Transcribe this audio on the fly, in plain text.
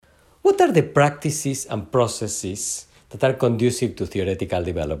What are the practices and processes that are conducive to theoretical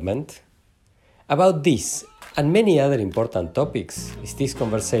development? About this and many other important topics is this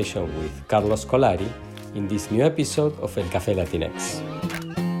conversation with Carlos Scolari in this new episode of El Café Latinx.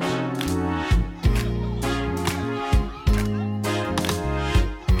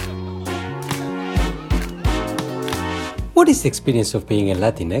 What is the experience of being a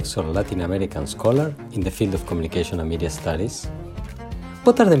Latinx or Latin American scholar in the field of communication and media studies?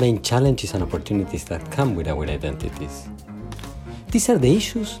 What are the main challenges and opportunities that come with our identities? These are the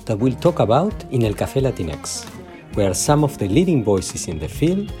issues that we'll talk about in El Café Latinx, where some of the leading voices in the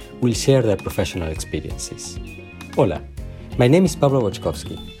field will share their professional experiences. Hola, my name is Pablo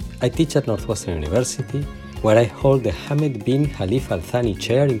Boczkowski. I teach at Northwestern University, where I hold the Hamad bin Khalifa Al Thani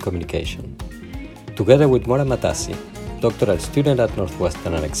Chair in Communication. Together with Mora Matassi, doctoral student at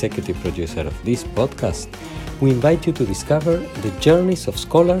Northwestern and executive producer of this podcast, we invite you to discover the journeys of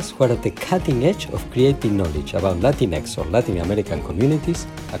scholars who are at the cutting edge of creating knowledge about Latinx or Latin American communities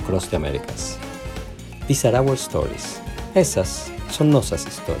across the Americas. These are our stories. Esas son nuestras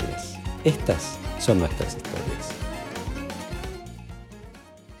historias. Estas son nuestras historias.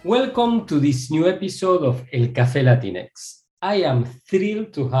 Welcome to this new episode of El Café Latinx. I am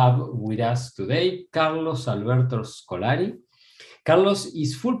thrilled to have with us today Carlos Alberto Scolari. Carlos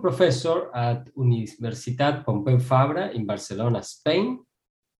is full professor at Universitat Pompeu Fabra in Barcelona, Spain,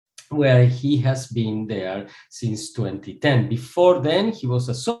 where he has been there since 2010. Before then, he was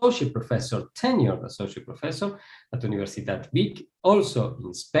associate professor, tenured associate professor at Universitat Vic, also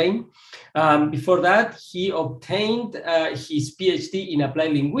in Spain. Before that, he obtained his PhD in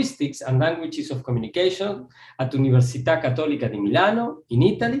applied linguistics and languages of communication at Università Cattolica di Milano in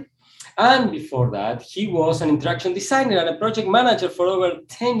Italy. And before that, he was an interaction designer and a project manager for over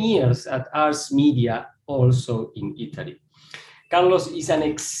 10 years at Ars Media, also in Italy. Carlos is an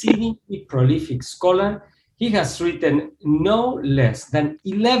exceedingly prolific scholar. He has written no less than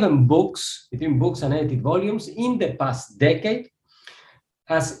 11 books, between books and edited volumes, in the past decade.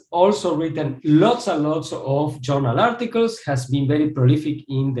 Has also written lots and lots of journal articles, has been very prolific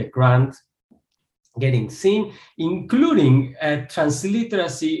in the grant getting scene, including a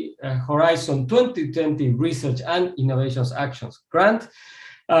Transliteracy Horizon 2020 Research and Innovations Actions grant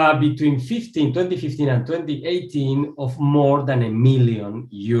between 2015 and 2018 of more than €1 million.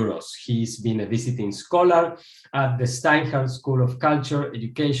 He's been a visiting scholar at the Steinhardt School of Culture,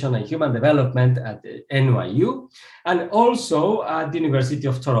 Education and Human Development at NYU, and also at the University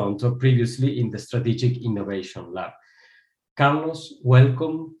of Toronto, previously in the Strategic Innovation Lab. Carlos,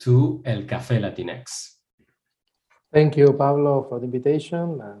 welcome to El Café Latinx. Thank you, Pablo, for the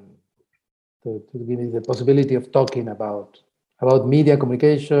invitation and to give me the possibility of talking about media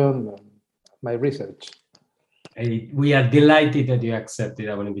communication, my research. We are delighted that you accepted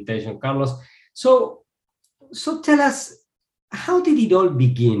our invitation, Carlos. So tell us, how did it all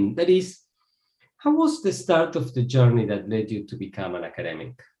begin? That is, how was the start of the journey that led you to become an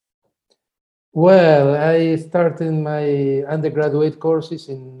academic? Well, I started my undergraduate courses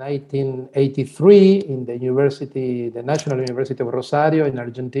in 1983 in the National University of Rosario in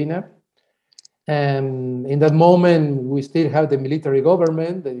Argentina. And in that moment, we still have the military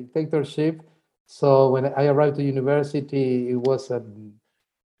government, the dictatorship. So when I arrived to university, it was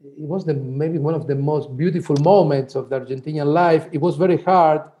maybe one of the most beautiful moments of the Argentinian life. It was very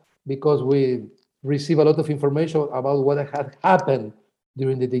hard because we received a lot of information about what had happened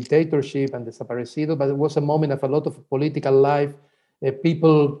during the dictatorship and desaparecido, but it was a moment of a lot of political life,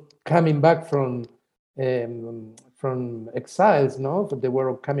 people coming back from exiles, no? They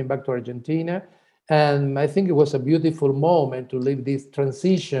were coming back to Argentina. And I think it was a beautiful moment to live this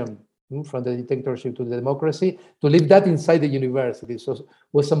transition from the dictatorship to the democracy, to live that inside the university. So it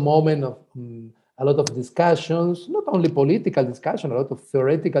was a moment of a lot of discussions, not only political discussion, a lot of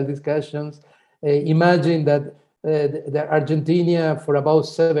theoretical discussions. Imagine that the Argentina for about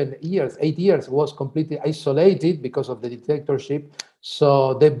 8 years was completely isolated because of the dictatorship.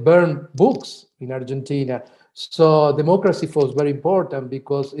 So they burned books in Argentina. So democracy was very important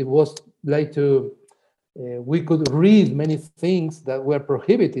because it was like we could read many things that were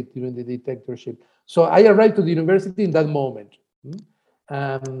prohibited during the dictatorship. So I arrived to the university in that moment.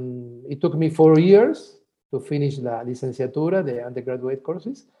 It took me 4 years to finish the licenciatura, the undergraduate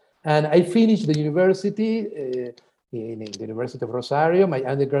courses. And I finished the university in the University of Rosario, my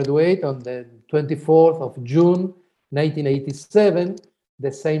undergraduate, on the 24th of June, 1987,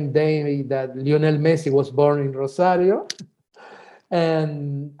 the same day that Lionel Messi was born in Rosario.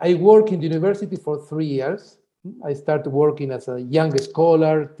 And I worked in the university for 3 years. I started working as a young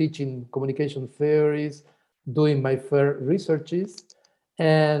scholar, teaching communication theories, doing my fair researches.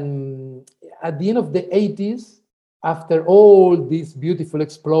 And at the end of the 80s, after all this beautiful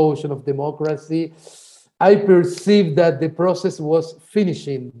explosion of democracy, I perceived that the process was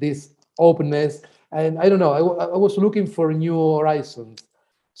finishing this openness. And I don't know, I was looking for new horizons.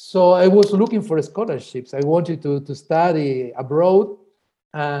 So I was looking for scholarships. I wanted to study abroad.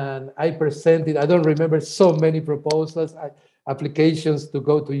 And I presented, I don't remember so many proposals, applications to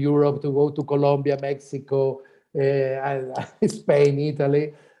go to Europe, to go to Colombia, Mexico, and Spain,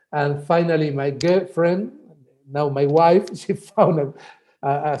 Italy. And finally, my girlfriend, now my wife, she found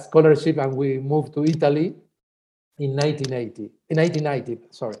a scholarship and we moved to Italy in 1990.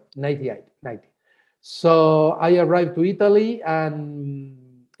 So I arrived to Italy, and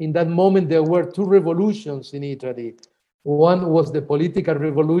in that moment, there were two revolutions in Italy. One was the political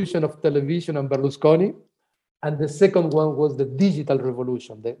revolution of television and Berlusconi, and the second one was the digital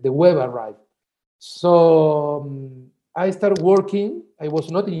revolution, the web arrived. So I started working. I was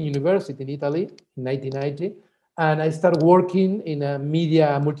not in university in Italy in 1990, and I started working in a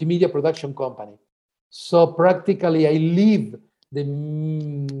multimedia production company. So practically, I live the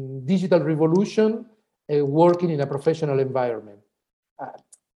digital revolution working in a professional environment.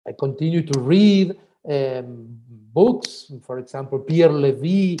 I continue to read books, for example, Pierre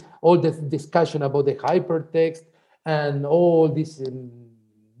Levy, all the discussion about the hypertext and all this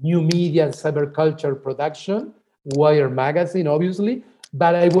new media and cyberculture production, Wire magazine, obviously.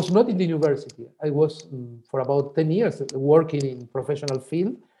 But I was not in the university. I was for about 10 years working in professional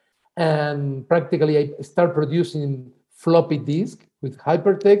field. And practically I start producing floppy disk with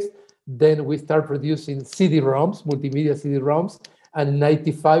hypertext. Then we start producing CD-ROMs, multimedia CD-ROMs. And in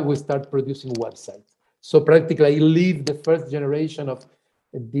 95, we start producing websites. So practically I live the first generation of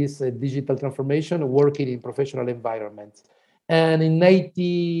this digital transformation working in professional environments. And in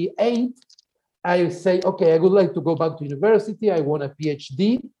 98, I say, okay, I would like to go back to university. I want a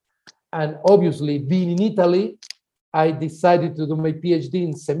PhD. And obviously, being in Italy, I decided to do my PhD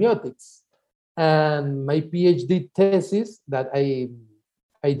in semiotics. And my PhD thesis that I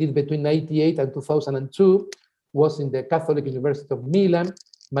did between 98 and 2002 was in the Catholic University of Milan.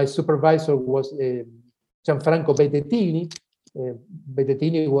 My supervisor was Gianfranco Betettini.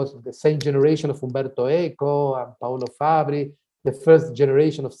 Betettini was the same generation of Umberto Eco and Paolo Fabri, the first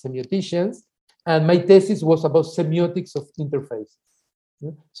generation of semioticians. And my thesis was about semiotics of interfaces.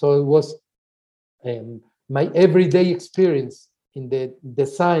 So it was my everyday experience in the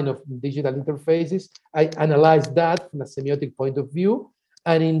design of digital interfaces. I analyzed that from a semiotic point of view.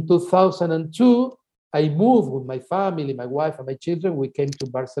 And in 2002, I moved with my family, my wife and my children. We came to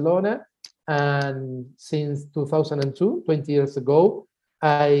Barcelona. And since 2002, 20 years ago,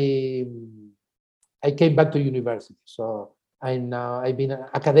 I came back to university. So I've been an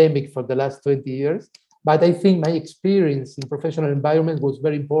academic for the last 20 years. But I think my experience in professional environment was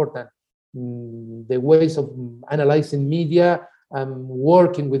very important. The ways of analyzing media,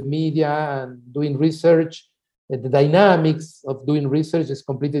 working with media and doing research, the dynamics of doing research is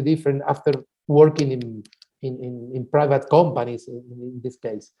completely different after working in private companies in this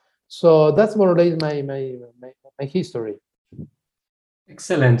case. So that's more or less my history.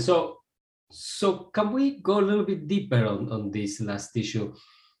 Excellent. So can we go a little bit deeper on this last issue?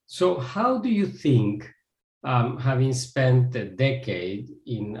 So how do you think, having spent a decade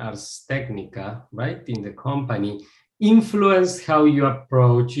in Ars Technica, right, in the company, influenced how you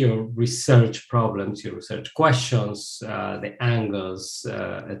approach your research problems, your research questions, the angles,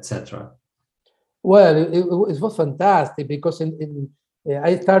 etc.? Well, it was fantastic because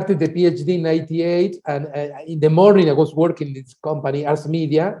I started the PhD in 98, and in the morning I was working in this company, Ars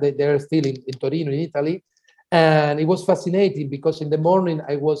Media. They're still in Torino, in Italy. And it was fascinating because in the morning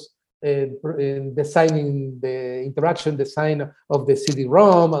I was designing the interaction design of the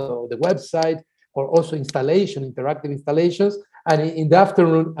CD-ROM or the website, or also interactive installations. And in the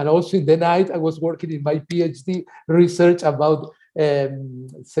afternoon and also in the night, I was working in my PhD research about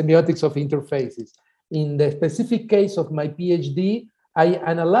semiotics of interfaces. In the specific case of my PhD, I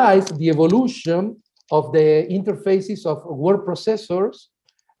analyzed the evolution of the interfaces of word processors.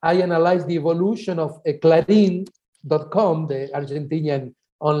 I analyzed the evolution of Clarín.com, the Argentinian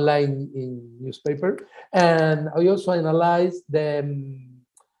online newspaper. And I also analyzed the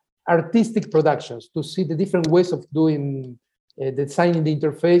artistic productions to see the different ways of doing designing the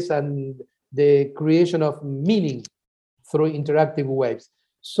interface and the creation of meaning through interactive waves.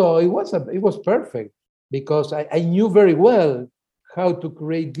 So it was perfect because I knew very well how to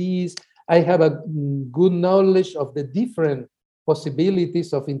create these. I have a good knowledge of the different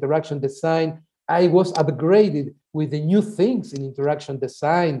possibilities of interaction design. I was upgraded with the new things in interaction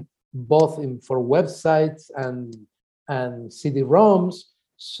design, both for websites and CD-ROMs.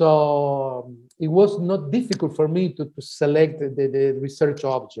 So it was not difficult for me to select the research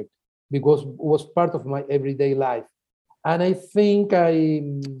object because it was part of my everyday life. And I think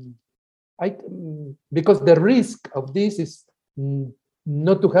because the risk of this is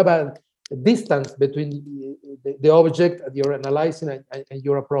not to have a distance between the object that you're analyzing and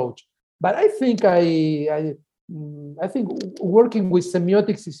your approach. But I think I think working with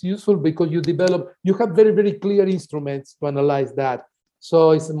semiotics is useful because you have very, very clear instruments to analyze that.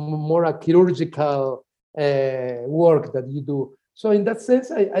 So it's more a chirurgical work that you do. So in that sense,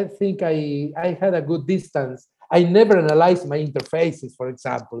 I think I had a good distance. I never analyzed my interfaces, for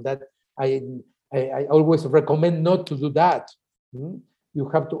example. That I always recommend not to do that. You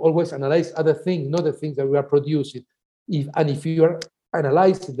have to always analyze other things, not the things that we are producing. If you are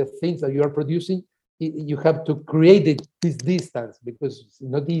analyzing the things that you are producing, you have to create this distance because it's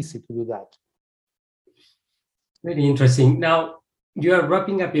not easy to do that. Very interesting. Now, you are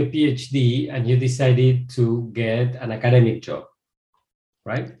wrapping up your PhD and you decided to get an academic job,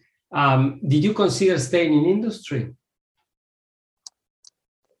 right? Did you consider staying in industry?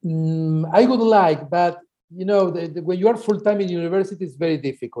 I would like, but you know, when you are full-time in university, it's very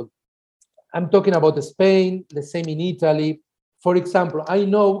difficult. I'm talking about Spain, the same in Italy. For example, I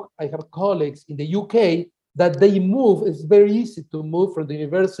know I have colleagues in the UK that they move. It's very easy to move from the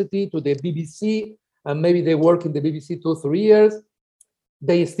university to the BBC, and maybe they work in the BBC 2-3 years.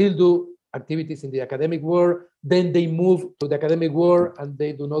 They still do activities in the academic world. Then they move to the academic world, and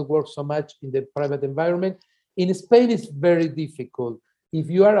they do not work so much in the private environment. In Spain, it's very difficult. If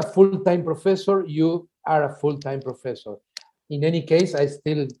you are a full-time professor, you are a full-time professor. In any case, I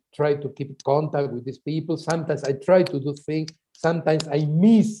still try to keep contact with these people. Sometimes I try to do things. Sometimes I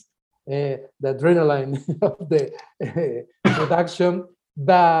miss the adrenaline of the production.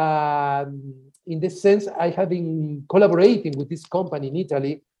 But in this sense, I have been collaborating with this company in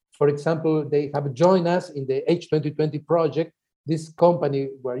Italy. For example, they have joined us in the H2020 project. This company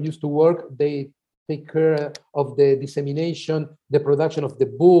where I used to work, they take care of the dissemination, the production of the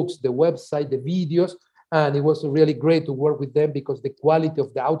books, the website, the videos. And it was really great to work with them because the quality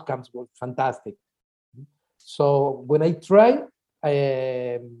of the outcomes was fantastic. So when I try,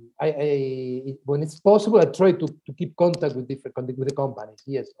 when it's possible, I try to keep contact with the company.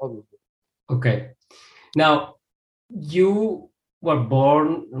 Yes, obviously. Okay. Now, you were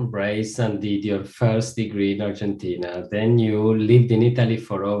born and raised and did your first degree in Argentina. Then you lived in Italy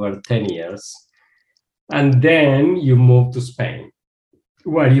for over 10 years. And then you moved to Spain,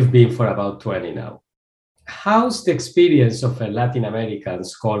 where you've been for about 20 now. How's the experience of a Latin American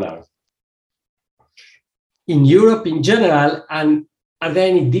scholar in Europe in general? And are there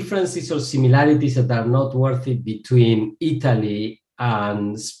any differences or similarities that are noteworthy between Italy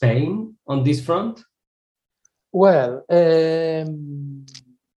and Spain on this front? Well, you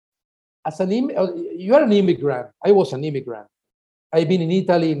are an immigrant. I was an immigrant. I've been in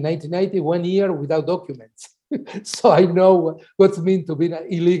Italy in 1990, 1 year without documents. So I know what it means to be an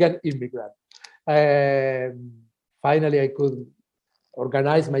illegal immigrant. Finally, I could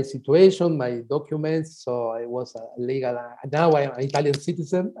organize my situation, my documents. So I was a legal. Now I'm an Italian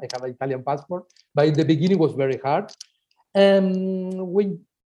citizen. I have an Italian passport. But in the beginning, it was very hard. And we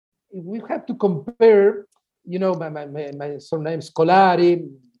have to compare. You know, my surname is Scolari.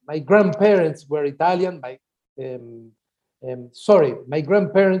 My grandparents were Italian. My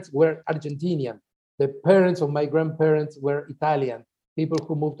grandparents were Argentinian. The parents of my grandparents were Italian, people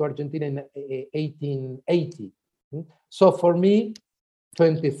who moved to Argentina in 1880. So for me,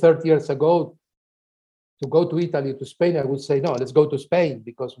 20, 30 years ago, to go to Italy, to Spain, I would say, no, let's go to Spain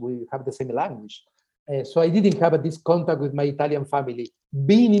because we have the same language. So I didn't have this contact with my Italian family.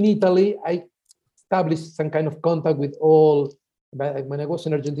 Being in Italy, I established some kind of contact with all. When I was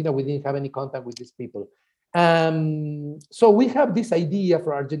in Argentina, we didn't have any contact with these people. So we have this idea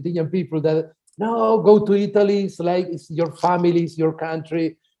for Argentinian people that, no, go to Italy, it's like it's your family, it's your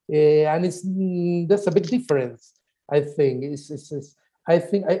country. And that's a big difference, I think.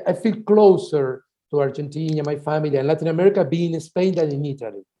 I feel closer to Argentina, my family, and Latin America being in Spain than in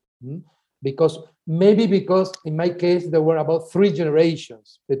Italy. Because in my case, there were about 3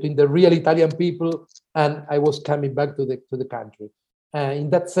 generations between the real Italian people and I was coming back to the country. In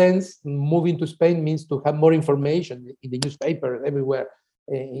that sense, moving to Spain means to have more information in the newspaper, everywhere,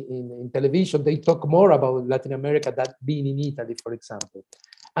 in television. They talk more about Latin America than being in Italy, for example.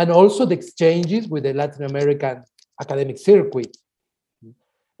 And also the exchanges with the Latin American academic circuit.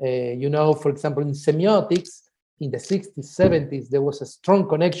 You know, for example, in semiotics, in the 60s, 70s, there was a strong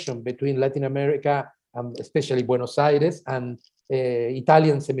connection between Latin America, especially Buenos Aires, and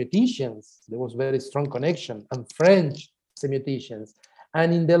Italian semioticians. There was very strong connection, and French semioticians.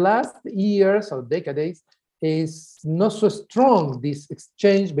 And in the last years or decades, is not so strong, this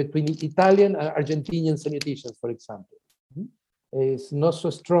exchange between Italian and Argentinian semioticians, for example. It's not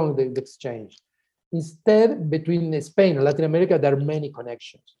so strong, the exchange. Instead, between Spain and Latin America, there are many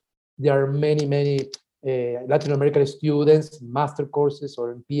connections. There are many Latin American students, master courses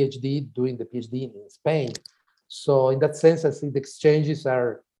or PhD, doing the PhD in Spain. So in that sense, I think the exchanges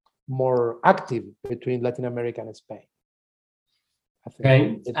are more active between Latin America and Spain. I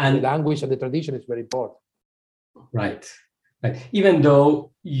think the language and the tradition is very important. Right. Even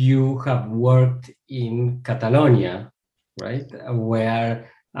though you have worked in Catalonia, right,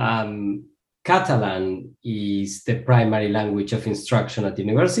 where Catalan is the primary language of instruction at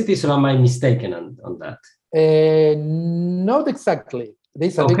universities, or am I mistaken on that? Not exactly.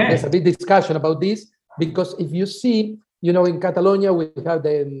 There's a big discussion about this, because if you see, in Catalonia, we have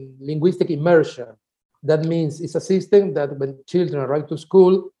the linguistic immersion. That means it's a system that when children arrive to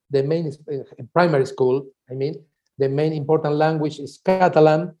school, the main primary school, the main important language is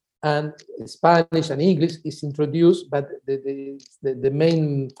Catalan, and Spanish and English is introduced, but the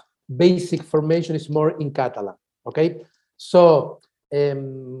main basic formation is more in Catalan. Okay, so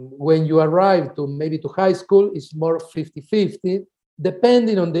when you arrive to high school, it's more 50-50,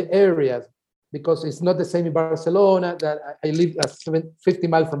 depending on the areas, because it's not the same in Barcelona. That I live 50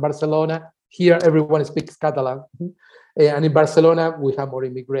 miles from Barcelona. Here, everyone speaks Catalan, and in Barcelona we have more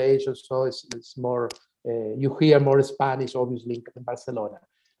immigration, so it's more. You hear more Spanish, obviously, in Barcelona.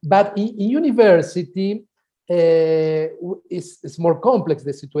 But in university, it's more complex,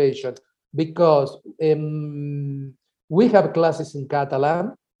 the situation, because we have classes in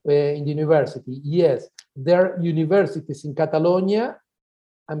Catalan in the university. Yes, there are universities in Catalonia,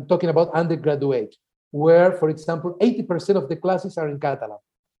 I'm talking about undergraduate, where, for example, 80% of the classes are in Catalan.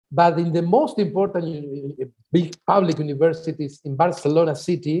 But in the most important big public universities in Barcelona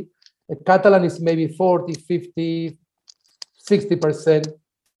city, Catalan is maybe 40, 50, 60%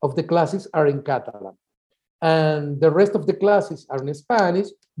 of the classes are in Catalan. And the rest of the classes are in Spanish.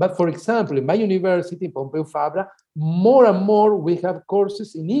 But for example, in my university, Pompeu Fabra, more and more we have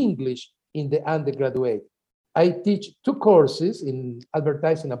courses in English in the undergraduate. I teach 2 courses in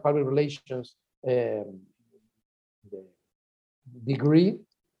advertising and public relations degree.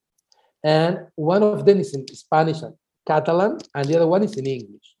 And one of them is in Spanish and Catalan, and the other one is in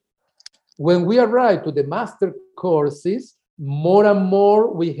English. When we arrive to the master courses, more and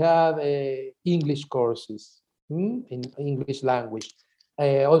more we have English courses in English language.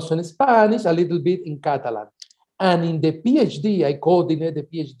 Also in Spanish, a little bit in Catalan. And in the PhD, I coordinate the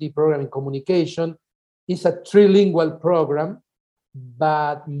PhD program in communication. It's a trilingual program,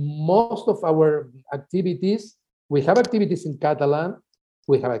 but most of our activities, we have activities in Catalan,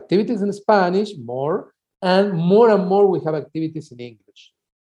 we have activities in Spanish, and more we have activities in English.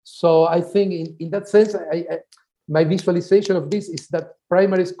 So I think in that sense, my visualization of this is that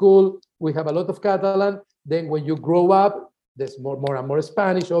primary school, we have a lot of Catalan. Then when you grow up, there's more and more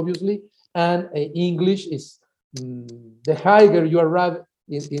Spanish, obviously. And English is, the higher you arrive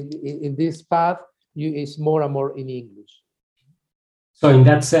in this path, is more and more in English. So in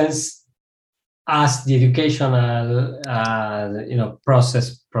that sense, as the educational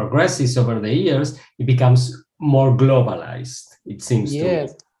process progresses over the years, it becomes more globalized, it seems to me.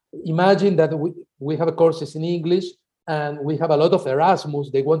 Yes. Imagine that we have courses in English, and we have a lot of Erasmus.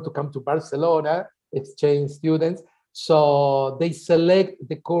 They want to come to Barcelona, exchange students. So they select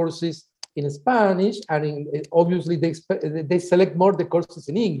the courses in Spanish, and obviously they select more the courses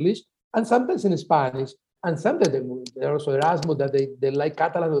in English, and sometimes in Spanish. And sometimes there are also Erasmus that they like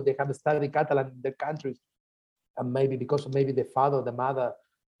Catalan, or they have studied Catalan in their countries. And maybe because maybe the father or the mother,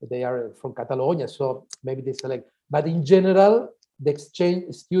 they are from Catalonia, so maybe they select. But in general, the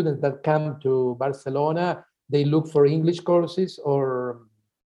exchange students that come to Barcelona, they look for English courses or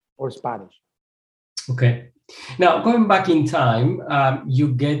Spanish. Okay. Now, going back in time, you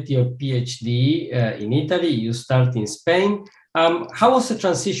get your PhD in Italy, you start in Spain. How was the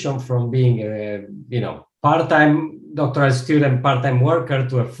transition from being a part-time doctoral student, part-time worker,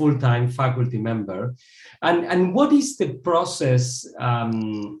 to a full-time faculty member? And what is the process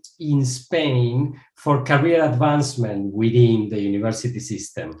in Spain for career advancement within the university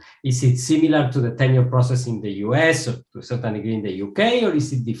system? Is it similar to the tenure process in the US, or to a certain degree in the UK, or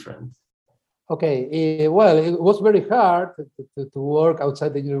is it different? Okay, well, it was very hard to work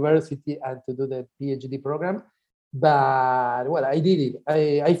outside the university and to do the PhD program. But, well, I did it.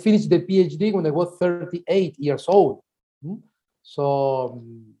 I finished the PhD when I was 38 years old. So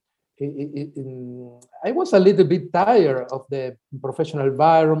I was a little bit tired of the professional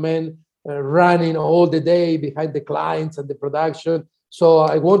environment, running all the day behind the clients and the production. So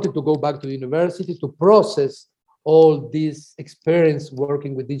I wanted to go back to the university to process all this experience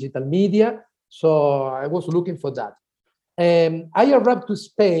working with digital media. So I was looking for that. I arrived to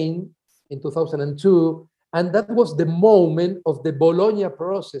Spain in 2002, and that was the moment of the Bologna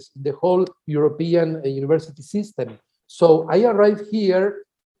process, the whole European university system. So I arrived here.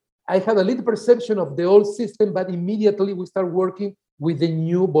 I had a little perception of the old system, but immediately we started working with the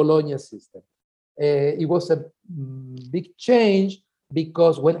new Bologna system. It was a big change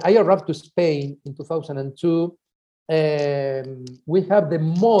because when I arrived to Spain in 2002, we have the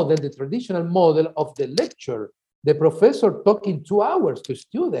model, the traditional model of the lecture, the professor talking 2 hours to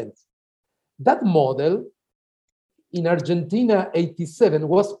students. That model in Argentina, 87,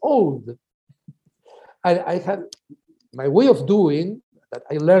 was old. I had my way of doing that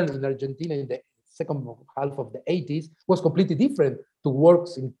I learned in Argentina in the second half of the 80s was completely different to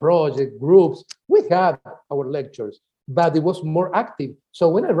works in project groups. We had our lectures, but it was more active. So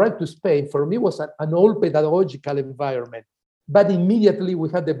when I arrived to Spain, for me, it was an old pedagogical environment. But immediately we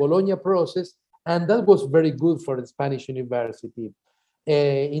had the Bologna process, and that was very good for the Spanish university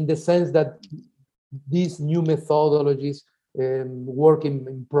in the sense that these new methodologies, working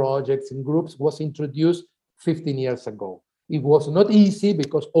in projects, in groups, was introduced 15 years ago. It was not easy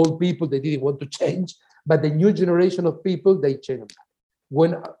because old people, they didn't want to change, but the new generation of people, they changed.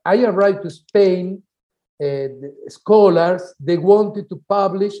 When I arrived to Spain, the scholars, they wanted to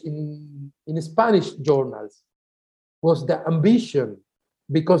publish in Spanish journals. Was the ambition,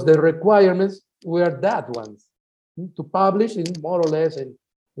 because the requirements were that ones, to publish in more or less a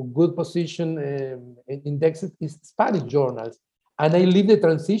good position indexed in Spanish journals. And I lead the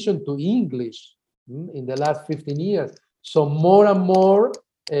transition to English in the last 15 years. So more and more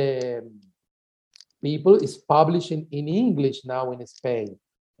people is publishing in English now in Spain.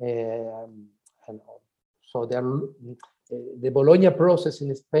 And so the Bologna process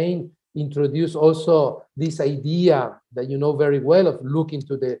in Spain introduced also this idea that you know very well of looking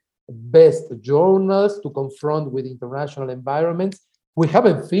to the best journals to confront with international environments. We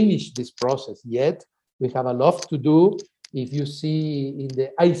haven't finished this process yet. We have a lot to do. If you see in the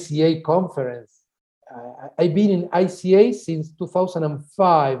ICA conference, I've been in ICA since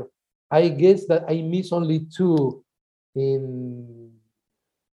 2005. I guess that I miss only 2 in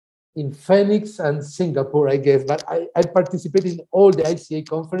Phoenix and Singapore, I guess. But I participated in all the ICA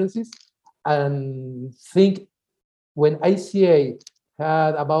conferences, and think when ICA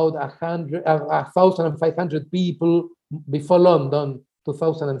had about 1,500 people before London,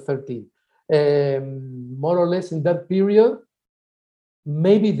 2013. More or less in that period,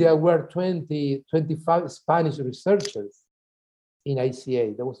 maybe there were 20, 25 Spanish researchers in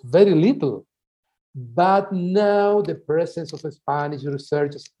ICA. There was very little. But now the presence of Spanish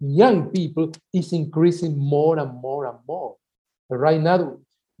researchers, young people, is increasing more and more and more. Right now,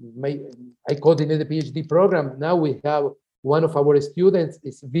 I coordinate the PhD program. Now we have one of our students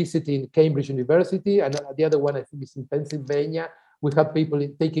is visiting Cambridge University, and the other one I think is in Pennsylvania. We have people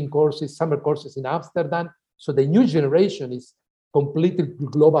taking courses, summer courses in Amsterdam. So the new generation is completely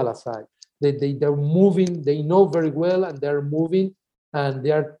globalized. They're moving, they know very well, and they're moving, and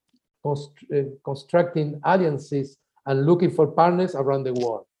they are constructing alliances and looking for partners around the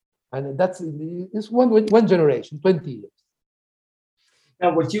world. And it's one generation, 20 years.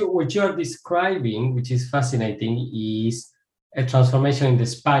 Now, what you are describing, which is fascinating, is a transformation in the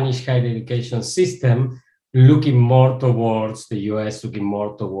Spanish higher education system, looking more towards the US, looking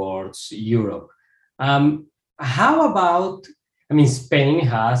more towards Europe. How about, I mean, Spain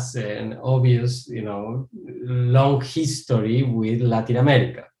has an obvious, long history with Latin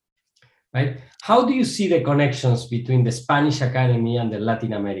America, right? How do you see the connections between the Spanish Academy and the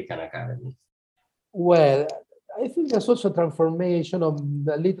Latin American Academy? Well, I think there's also a little transformation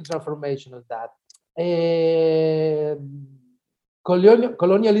of that.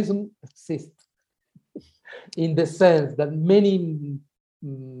 Colonialism exists in the sense that many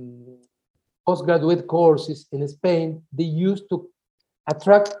postgraduate courses in Spain, they used to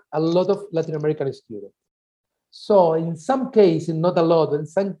attract a lot of Latin American students. So in some cases, not a lot, in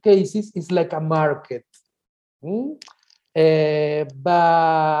some cases, it's like a market.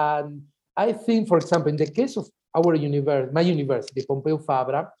 But I think, for example, in the case of our university, my university, Pompeu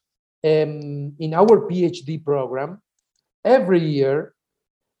Fabra, in our PhD program, every year,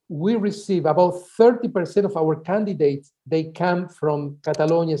 we receive about 30% of our candidates, they come from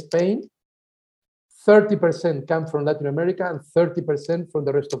Catalonia, Spain, 30% come from Latin America, and 30% from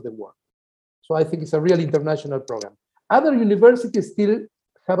the rest of the world. So I think it's a real international program. Other universities still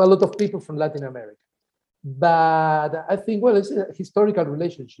have a lot of people from Latin America. But I think, well, it's a historical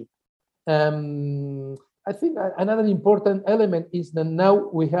relationship. I think another important element is that now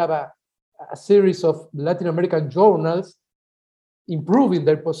we have a series of Latin American journals improving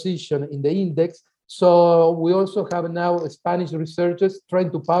their position in the index. So we also have now Spanish researchers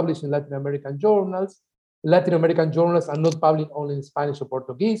trying to publish in Latin American journals. Latin American journals are not publishing only in Spanish or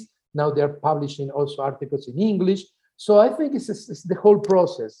Portuguese. Now they're publishing also articles in English. So I think it's the whole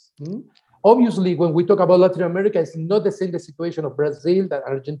process. Obviously, when we talk about Latin America, it's not the same the situation of Brazil, than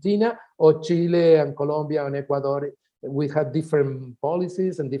Argentina, or Chile and Colombia and Ecuador. We have different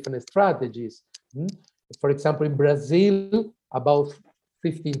policies and different strategies. For example, in Brazil, about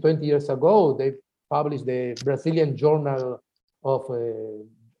 15, 20 years ago, they published the Brazilian Journal of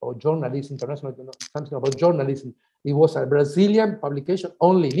or Journalism, International, something about journalism. It was a Brazilian publication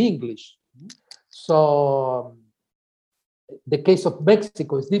only in English. So the case of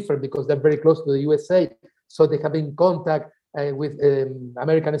Mexico is different because they're very close to the USA. So they have been in contact with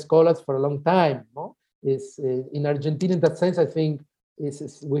American scholars for a long time. No? In Argentina, in that sense, I think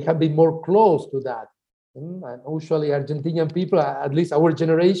we have been more close to that. And usually Argentinian people, at least our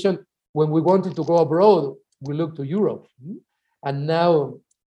generation, when we wanted to go abroad, we looked to Europe. And now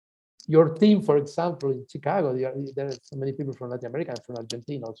your team, for example, in Chicago, there are so many people from Latin America and from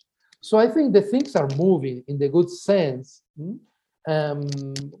Argentina also. So I think the things are moving in the good sense.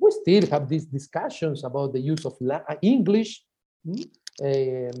 We still have these discussions about the use of English,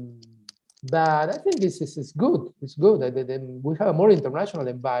 but I think it's good. It's good. We have a more international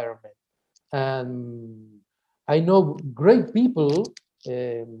environment. And I know great people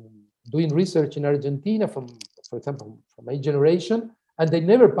doing research in Argentina for example, from my generation, and they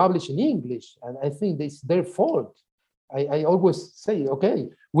never publish in English. And I think it's their fault. I always say, okay,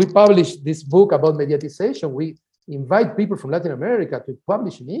 we publish this book about mediatization. We invite people from Latin America to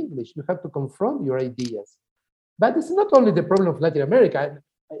publish in English. You have to confront your ideas. But it's not only the problem of Latin America.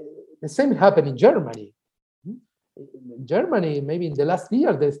 The same happened in Germany. In Germany, maybe in the last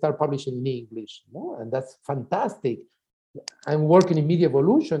year, they start publishing in English, and that's fantastic. I'm working in media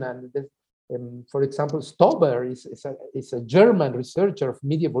evolution, and for example, Stober is a German researcher of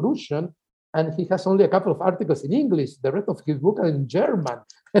media evolution, and he has only a couple of articles in English. The rest of his book are in German.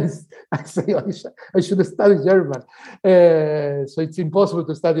 And I say, I should study German. So it's impossible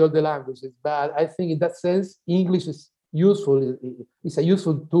to study all the languages. But I think in that sense, English is useful. It's a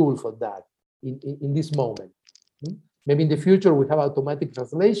useful tool for that in this moment. Maybe in the future we have automatic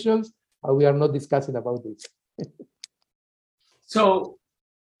translations. We are not discussing about this. So,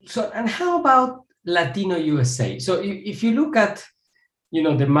 and how about Latino USA? So if you look at,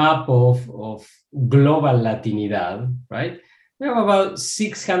 the map of global Latinidad, right? We have about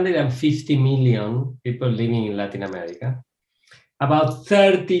 650 million people living in Latin America, about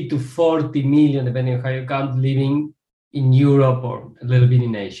 30 to 40 million, depending on how you count, living in Europe or a little bit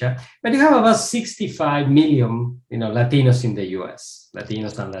in Asia. But you have about 65 million, Latinos in the US,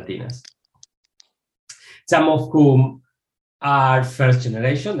 Latinos and Latinas, some of whom are first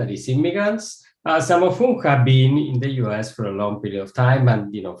generation, that is immigrants, some of whom have been in the US for a long period of time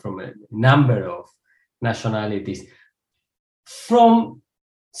and, from a number of nationalities. From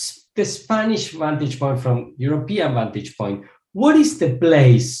the Spanish vantage point, from European vantage point, what is the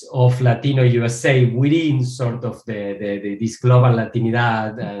place of Latino USA within sort of this global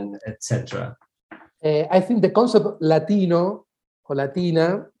Latinidad and etc.? I think the concept of Latino or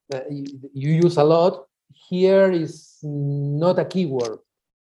Latina you use a lot here is not a keyword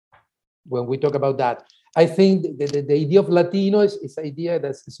when we talk about that. I think the idea of Latino is an idea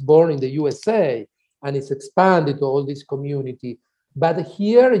that's born in the USA and it's expanded to all this community. But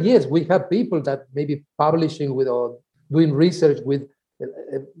here, yes, we have people that may be publishing with or doing research with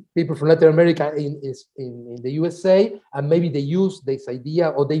people from Latin America in the USA, and maybe they use this idea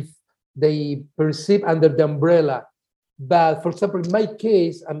or they perceive under the umbrella. But for example, in my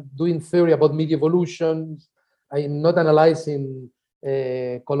case, I'm doing theory about media evolution. I'm not analyzing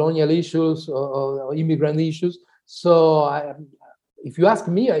colonial issues or immigrant issues. So if you ask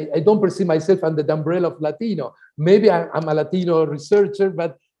me, I don't perceive myself under the umbrella of Latino. Maybe I'm a Latino researcher,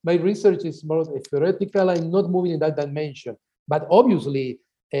 but my research is more theoretical. I'm not moving in that dimension. But obviously,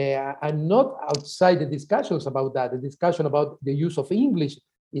 I'm not outside the discussions about that. The discussion about the use of English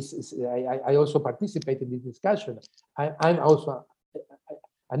I also participate in this discussion. I'm also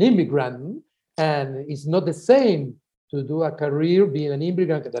an immigrant, and it's not the same to do a career being an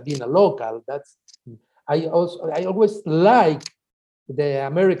immigrant than being a local. I always like the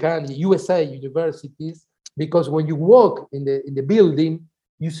American USA universities because when you walk in the building,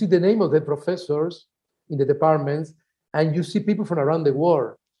 you see the name of the professors in the departments, and you see people from around the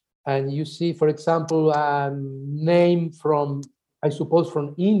world. And you see, for example, a name from, I suppose,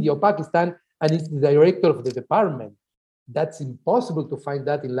 from India or Pakistan, and is the director of the department. That's impossible to find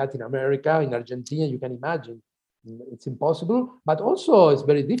that in Latin America, in Argentina, you can imagine. It's impossible, but also it's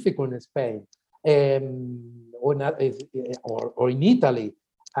very difficult in Spain or in Italy.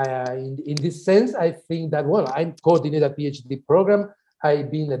 In this sense, I think that, well, I'm coordinating a PhD program.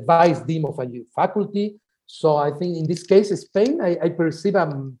 I've been advised dean of a faculty. So I think in this case, Spain, I perceive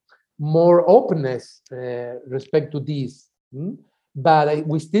more openness respect to this. But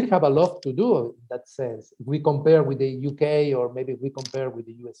we still have a lot to do in that sense. If we compare with the UK or maybe if we compare with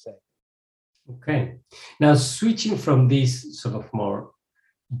the USA. Okay. Now, switching from these sort of more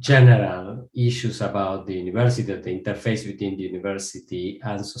general issues about the university, the interface between the university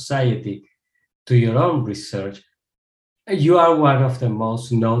and society, to your own research, you are one of the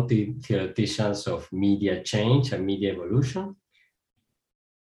most noted theoreticians of media change and media evolution.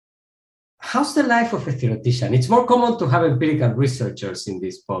 How's the life of a theoretician? It's more common to have empirical researchers in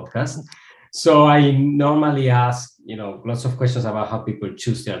this podcast. So I normally ask, lots of questions about how people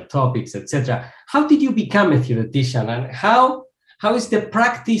choose their topics, etc. How did you become a theoretician, and how is the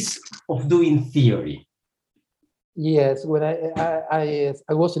practice of doing theory? Yes, when I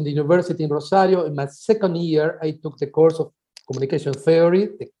was in the university in Rosario, in my second year, I took the course of communication theory,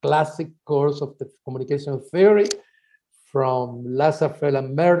 the classic course of the communication theory, from Lasserfeld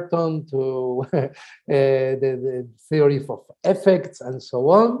and Merton to the theory of effects and so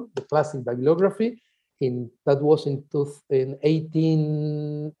on, the classic bibliography. That was in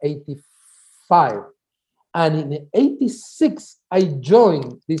 1885. And in 1986, I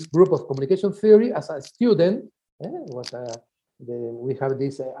joined this group of communication theory as a student. We have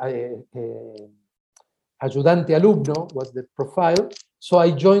this ayudante alumno was the profile. So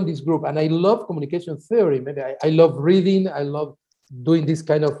I joined this group, and I love communication theory. Maybe I love reading. I love doing this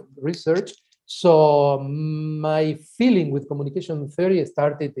kind of research. So my feeling with communication theory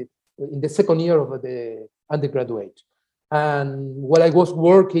started in the second year of the undergraduate. And while I was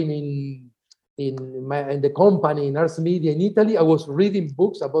working in the company in Arts Media in Italy, I was reading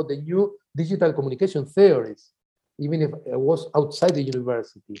books about the new digital communication theories, even if I was outside the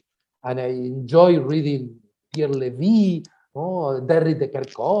university. And I enjoy reading Pierre Levy, Derry de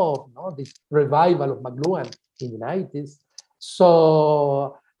Kerkhoff, this revival of McLuhan in the 90s.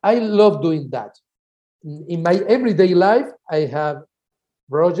 So I love doing that. In my everyday life, I have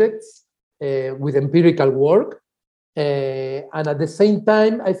projects with empirical work. And at the same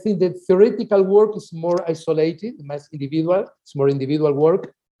time, I think that theoretical work is more isolated, it's more individual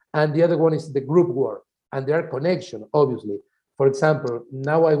work. And the other one is the group work. And there are connections, obviously. For example,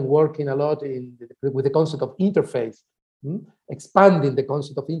 now I'm working a lot with the concept of interface, expanding the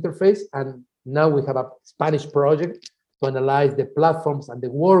concept of interface. And now we have a Spanish project to analyze the platforms and the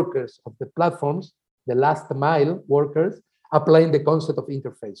workers of the platforms, the last mile workers, applying the concept of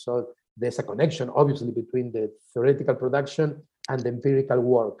interface. So there's a connection, obviously, between the theoretical production and the empirical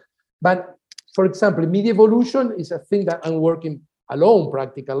work. But for example, media evolution is a thing that I'm working alone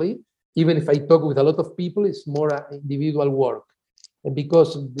practically. Even if I talk with a lot of people, it's more individual work. And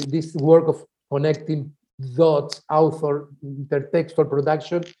because this work of connecting dots, author, intertextual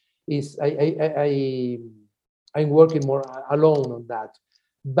production, is I'm working more alone on that.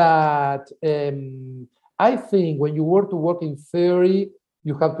 But I think when you want to work in theory,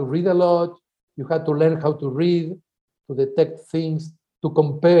 you have to read a lot. You have to learn how to read, to detect things, to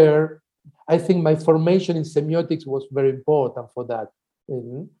compare. I think my formation in semiotics was very important for that.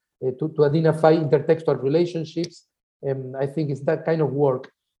 To identify intertextual relationships. I think it's that kind of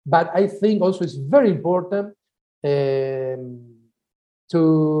work. But I think also it's very important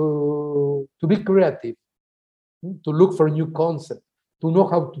to be creative, to look for new concepts, to know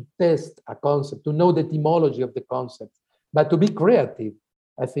how to test a concept, to know the etymology of the concept, but to be creative.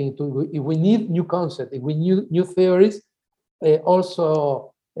 I think if we need new concepts, if we need new theories,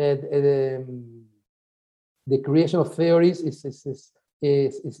 also the creation of theories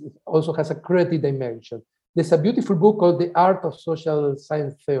also has a creative dimension. There's a beautiful book called The Art of Social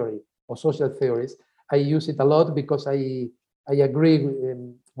Science Theory or Social Theories. I use it a lot because I agree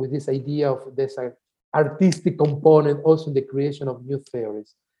with this idea of there's an artistic component also in the creation of new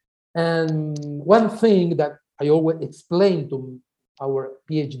theories. And one thing that I always explain to our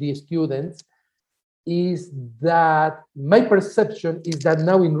PhD students is that my perception is that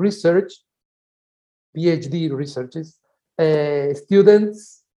now in research, PhD researchers,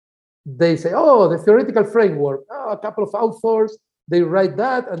 students, they say, oh, the theoretical framework, a couple of authors, they write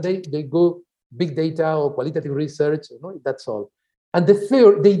that and they go big data or qualitative research, that's all. And the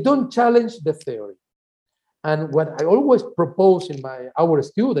theory, they don't challenge the theory. And what I always propose in our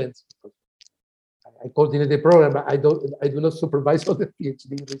students, I coordinate the program, but I do not supervise all the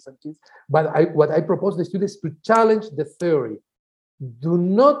PhD researchers. But what I propose the students to challenge the theory. Do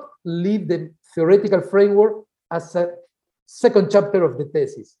not leave the theoretical framework as a second chapter of the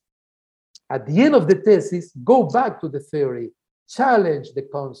thesis. At the end of the thesis, go back to the theory, challenge the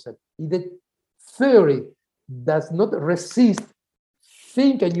concept. If the theory does not resist,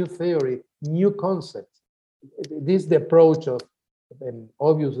 think a new theory, new concepts. This is the approach of,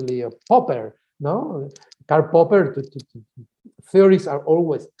 obviously, Popper, no? Karl Popper, theories are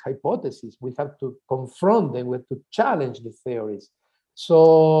always hypotheses. We have to confront them, we have to challenge the theories.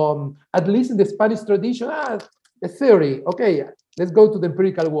 So at least in the Spanish tradition, the theory, okay, let's go to the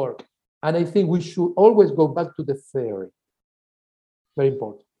empirical work. And I think we should always go back to the theory. Very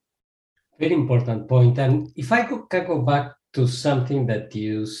important. Very important point. And if I can go back to something that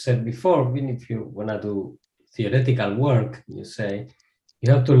you said before, even if you want to do theoretical work, you say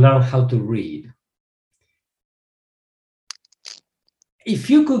you have to learn how to read.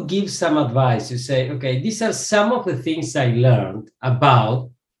 If you could give some advice, you say, okay, these are some of the things I learned about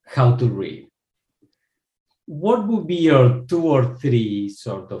how to read. What would be your 2 or 3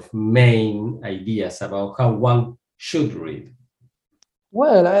 sort of main ideas about how one should read?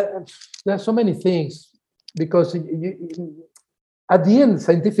 Well, there are so many things, because at the end,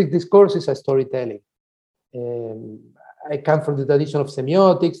 scientific discourse is a storytelling. I come from the tradition of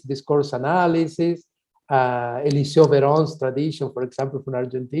semiotics, discourse analysis, Eliseo Verón's tradition, for example, from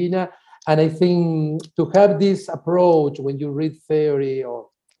Argentina. And I think to have this approach when you read theory or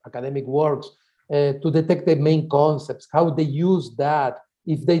academic works, to detect the main concepts, how they use that,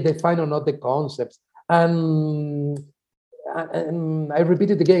 if they define or not the concepts. And I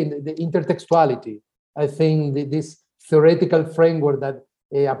repeat it again, the intertextuality. I think this theoretical framework, that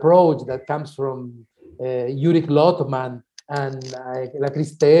approach that comes from Ulrich Lottmann and La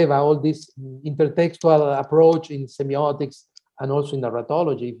Kristeva, all this intertextual approach in semiotics and also in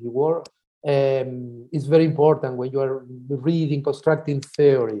narratology, if you were, is very important when you are reading, constructing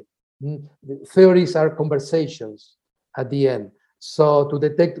theory. Theories are conversations at the end. So to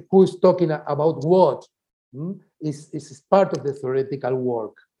detect who's talking about what is part of the theoretical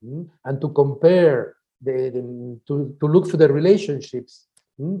work. And to compare, to look for the relationships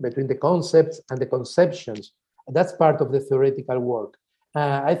between the concepts and the conceptions. That's part of the theoretical work.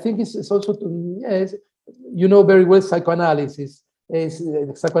 I think it's also, yes, you know very well psychoanalysis.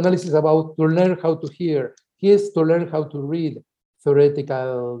 Psychoanalysis about to learn how to hear. Here's to learn how to read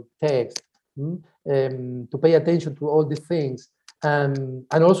theoretical text, to pay attention to all these things, and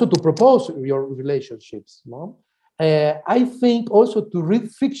also to propose your relationships. No? I think also to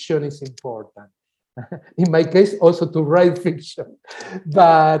read fiction is important. In my case, also to write fiction.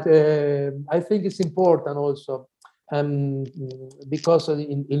 But I think it's important also, because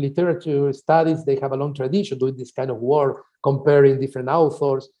in literature studies, they have a long tradition doing this kind of work, comparing different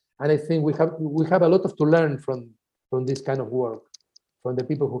authors. And I think we have a lot to learn from this kind of work, from the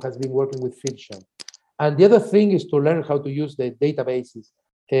people who has been working with fiction. And the other thing is to learn how to use the databases.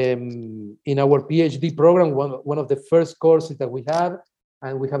 In our PhD program, one of the first courses that we have,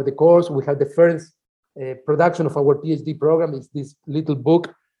 and we have the first production of our PhD program is this little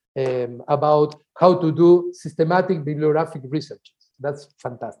book about how to do systematic bibliographic research. That's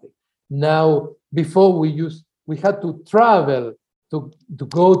fantastic. Now, before we had to travel to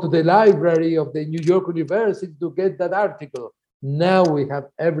go to the library of the New York University to get that article. Now we have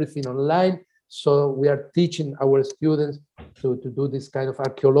everything online. So we are teaching our students to do this kind of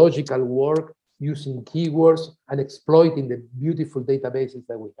archaeological work using keywords and exploiting the beautiful databases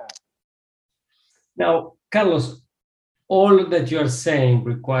that we have. Now, Carlos, all that you are saying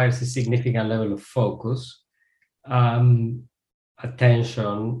requires a significant level of focus,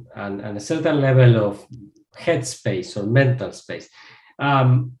 attention, and a certain level of headspace or mental space,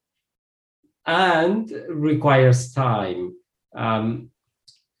 and requires time.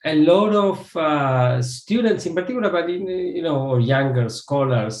 A lot of students, in particular, but or younger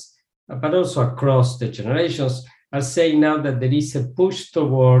scholars, but also across the generations, are saying now that there is a push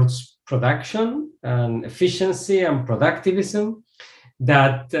towards production and efficiency and productivism,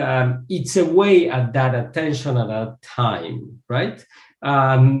 that it's a way at that attention at that time, right?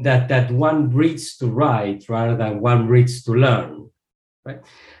 That one reads to write rather than one reads to learn, right?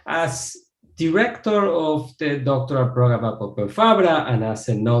 As director of the doctoral program at Pompeu Fabra and as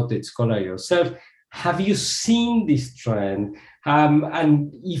a noted scholar yourself, have you seen this trend?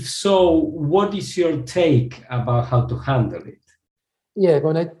 And if so, what is your take about how to handle it? Yeah,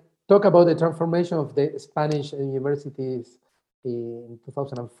 when I talk about the transformation of the Spanish universities in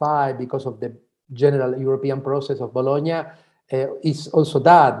 2005 because of the general European process of Bologna, is also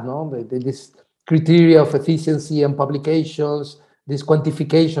that, no? This criteria of efficiency and publications, this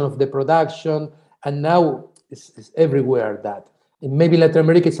quantification of the production, and now it's everywhere that. And maybe Latin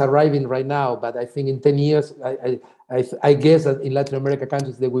America is arriving right now, but I think in 10 years, I guess that in Latin America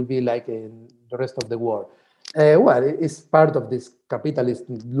countries, they will be like in the rest of the world. Well, it's part of this capitalist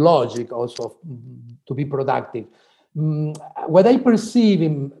logic also to be productive. What I perceive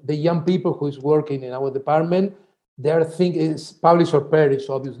in the young people who is working in our department, their thing is publish or perish,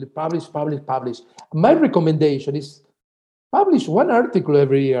 obviously. Publish. My recommendation is publish one article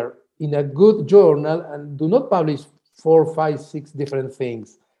every year in a good journal and do not publish 4, 5, 6 different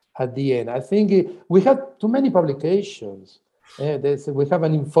things at the end. I think we have too many publications. We have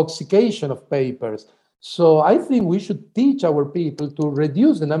an intoxication of papers. So I think we should teach our people to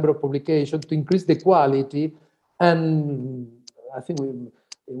reduce the number of publications, to increase the quality. And I think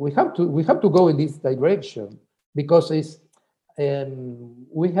we have to go in this direction, because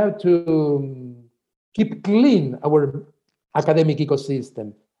we have to keep clean our academic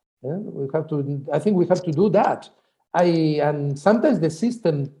ecosystem. I think we have to do that. And sometimes the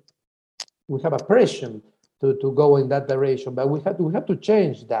system, we have a pressure to go in that direction, but we have to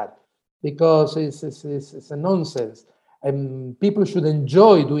change that, because it's a nonsense. And people should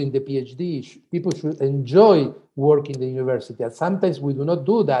enjoy doing the PhD. People should enjoy working in the university. And sometimes we do not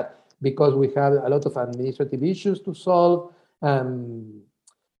do that because we have a lot of administrative issues to solve. And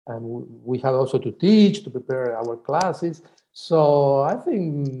we have also to teach, to prepare our classes. So I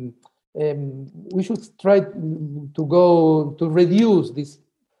think we should try to reduce this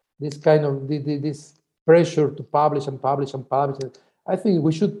kind of this pressure to publish. I think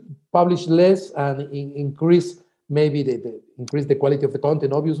we should publish less and increase increase the quality of the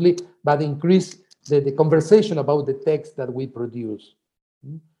content, obviously, but increase the conversation about the text that we produce.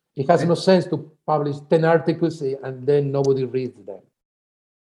 It has no sense to publish 10 articles and then nobody reads them.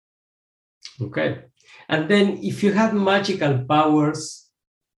 Okay. And then if you had magical powers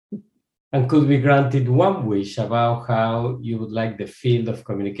and could be granted one wish about how you would like the field of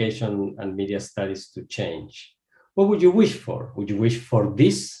communication and media studies to change, what would you wish for? Would you wish for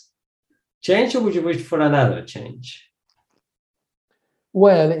this change, or would you wish for another change?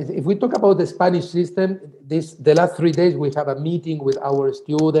 Well, if we talk about the Spanish system, the last 3 days we have a meeting with our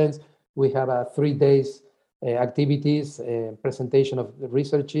students. We have 3 days activities, presentation of the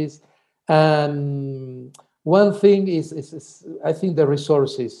researches. And one thing is I think the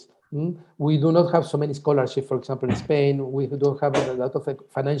resources. We do not have so many scholarships, for example, in Spain. We don't have a lot of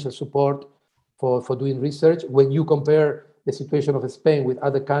financial support for doing research. When you compare the situation of Spain with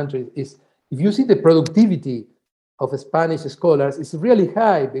other countries, if you see the productivity of Spanish scholars, it's really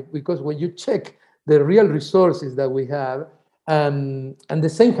high, because when you check the real resources that we have, and the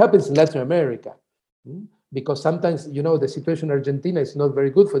same happens in Latin America, because sometimes, the situation in Argentina is not very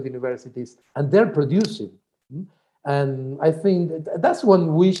good for the universities, and they're producing. And I think that's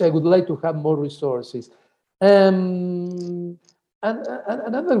one wish. I would like to have more resources. And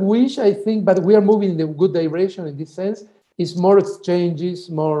another wish, I think, but we are moving in a good direction in this sense, is more exchanges,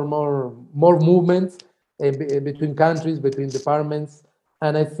 more movements between countries, between departments.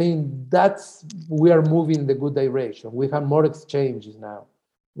 And I think we are moving in the good direction. We have more exchanges now.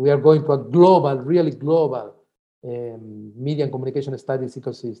 We are going to a really global media and communication studies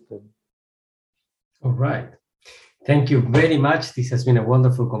ecosystem. All right. Thank you very much. This has been a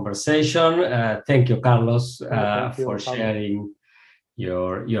wonderful conversation. Thank you, Carlos, for sharing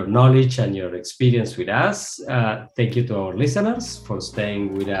your knowledge and your experience with us. Thank you to our listeners for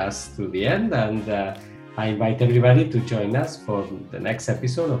staying with us to the end. And I invite everybody to join us for the next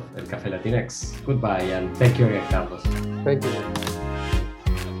episode of El Café Latinx. Goodbye, and thank you again, Carlos. Thank you.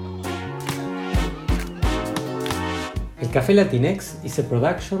 El Café Latinx is a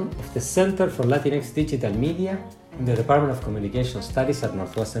production of the Center for Latinx Digital Media in the Department of Communication Studies at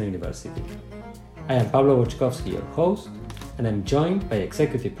Northwestern University. I am Pablo Boczkowski, your host, and I'm joined by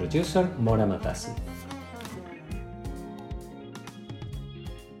executive producer Mora Matassi.